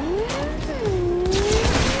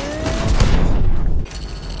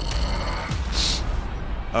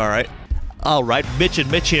 Alright. Alright, Mitch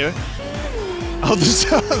and Mitch here. Oh, the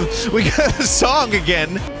song! We got a song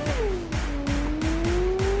again!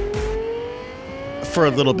 For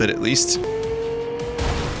a little bit, at least.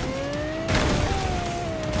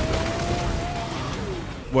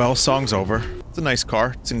 Well, song's over. It's a nice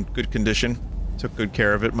car. It's in good condition. Took good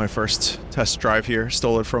care of it my first test drive here.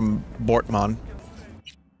 Stole it from Bortman.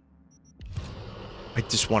 I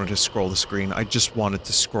just wanted to scroll the screen. I just wanted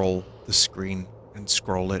to scroll the screen. And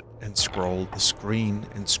scroll it. And scroll the screen.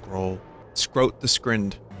 And scroll. Scrote the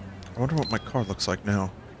scrind. I wonder what my car looks like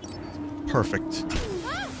now. Perfect.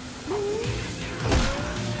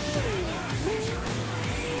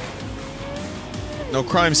 No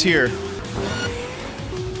crimes here.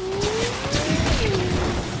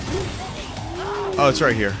 Oh, it's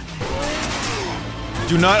right here.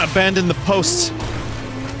 Do not abandon the posts.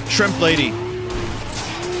 Shrimp lady.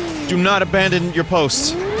 Do not abandon your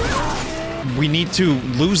posts. We need to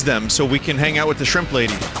lose them so we can hang out with the shrimp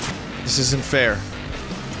lady. This isn't fair.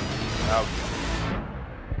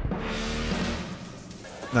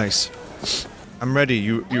 Nice. I'm ready.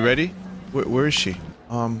 You ready? Where is she?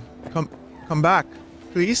 Come back,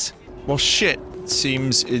 please. Well, shit.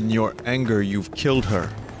 Seems in your anger you've killed her.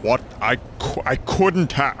 What? I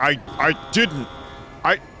couldn't have. I didn't.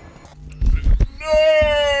 No!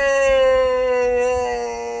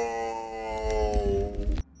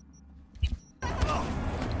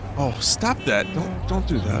 Oh, stop that. Don't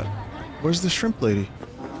do that. Where's the shrimp lady?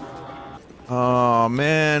 Oh,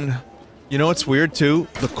 man. You know what's weird, too?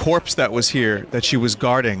 The corpse that was here, that she was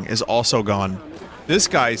guarding, is also gone. This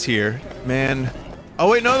guy's here. Man. Oh,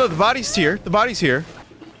 wait, no, the body's here. The body's here.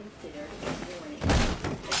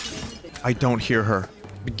 I don't hear her.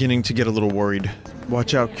 Beginning to get a little worried.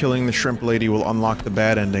 Watch out, killing the shrimp lady will unlock the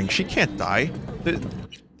bad ending. She can't die.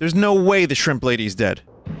 There's no way the shrimp lady's dead.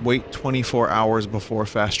 Wait 24 hours before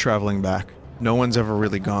fast traveling back. No one's ever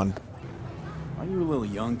really gone. Are you a little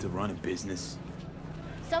young to run a business?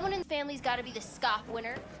 Someone in the family's gotta be the SCOP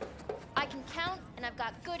winner. I can count, and I've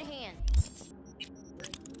got good hands.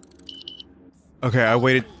 Okay, I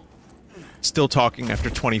waited... Still talking after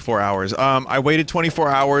 24 hours. I waited 24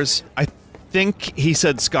 hours. I think he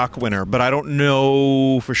said Skok winner, but I don't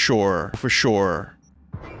know for sure. For sure.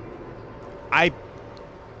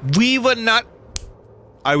 We were not...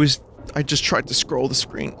 I just tried to scroll the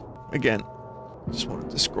screen. Again. Just wanted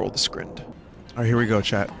to scroll the screen. Alright, here we go,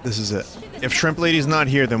 chat. This is it. If Shrimp Lady's not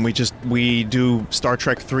here, then we do Star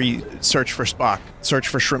Trek 3 search for Spock. Search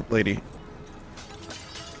for Shrimp Lady.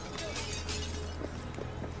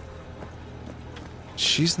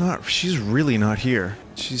 She's really not here.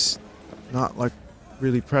 She's not, like,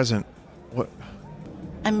 really present. What?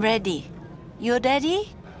 I'm ready. You ready?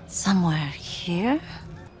 Somewhere here?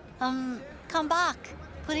 Come back,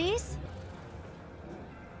 please?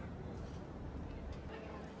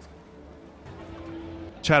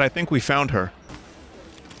 Chad, I think we found her.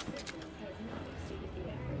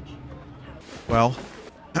 Well,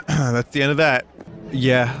 that's the end of that.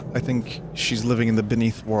 Yeah, I think she's living in the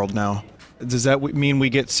beneath world now. Does that mean we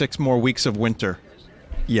get 6 more weeks of winter?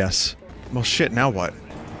 Yes. Well, shit, now what?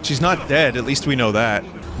 She's not dead, at least we know that.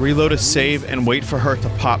 Reload a save and wait for her to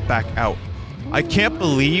pop back out. I can't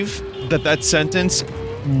believe that that sentence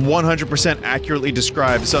 100% accurately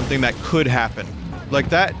describes something that could happen. Like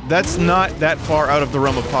that's not that far out of the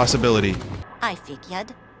realm of possibility. I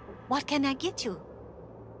figured. What can I get you?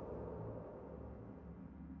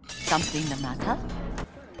 Something the matter?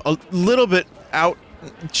 A little bit out.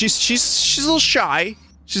 She's a little shy.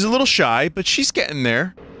 She's a little shy, but she's getting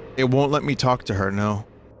there. It won't let me talk to her, no.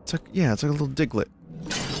 It's like, yeah, it's like a little diglet.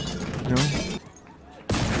 You know?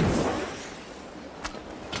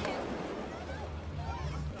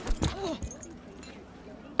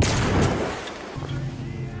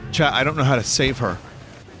 Chat, I don't know how to save her.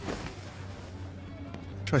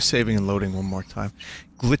 Try saving and loading one more time.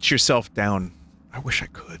 Glitch yourself down. I wish I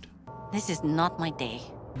could. This is not my day.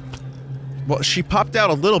 Well, she popped out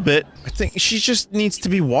a little bit. I think she just needs to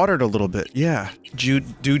be watered a little bit. Yeah. Do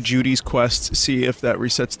Judy's quest, see if that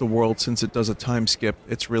resets the world since it does a time skip.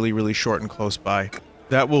 It's really, really short and close by.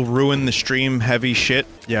 That will ruin the stream heavy shit.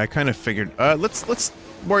 Yeah, I kind of figured. Let's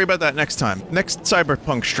worry about that next time. Next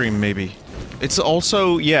Cyberpunk stream, maybe. It's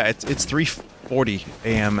also, yeah, it's 3:40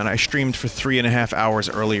 a.m. and I streamed for 3.5 hours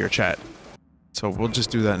earlier, chat. So we'll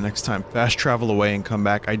just do that next time. Fast travel away and come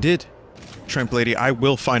back. I did. Shrimp Lady, I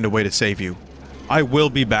will find a way to save you. I will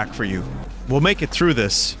be back for you. We'll make it through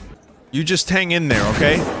this. You just hang in there,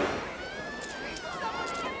 okay?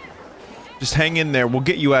 Just hang in there. We'll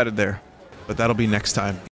get you out of there. But that'll be next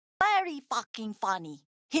time. Very fucking funny.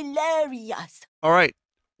 Hilarious. Alright.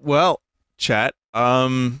 Well, chat,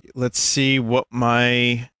 let's see what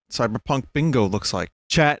my Cyberpunk bingo looks like.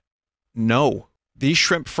 Chat, no. These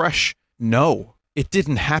shrimp fresh, no. It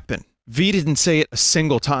didn't happen. V didn't say it a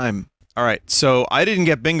single time. Alright, so I didn't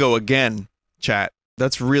get bingo again, chat.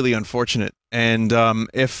 That's really unfortunate. And,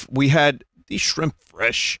 if we had these shrimp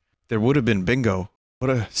fresh, there would have been bingo.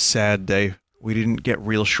 What a sad day. We didn't get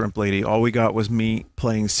real Shrimp Lady. All we got was me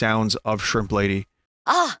playing sounds of Shrimp Lady.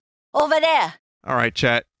 Ah, over there. Alright,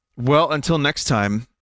 chat. Well, until next time,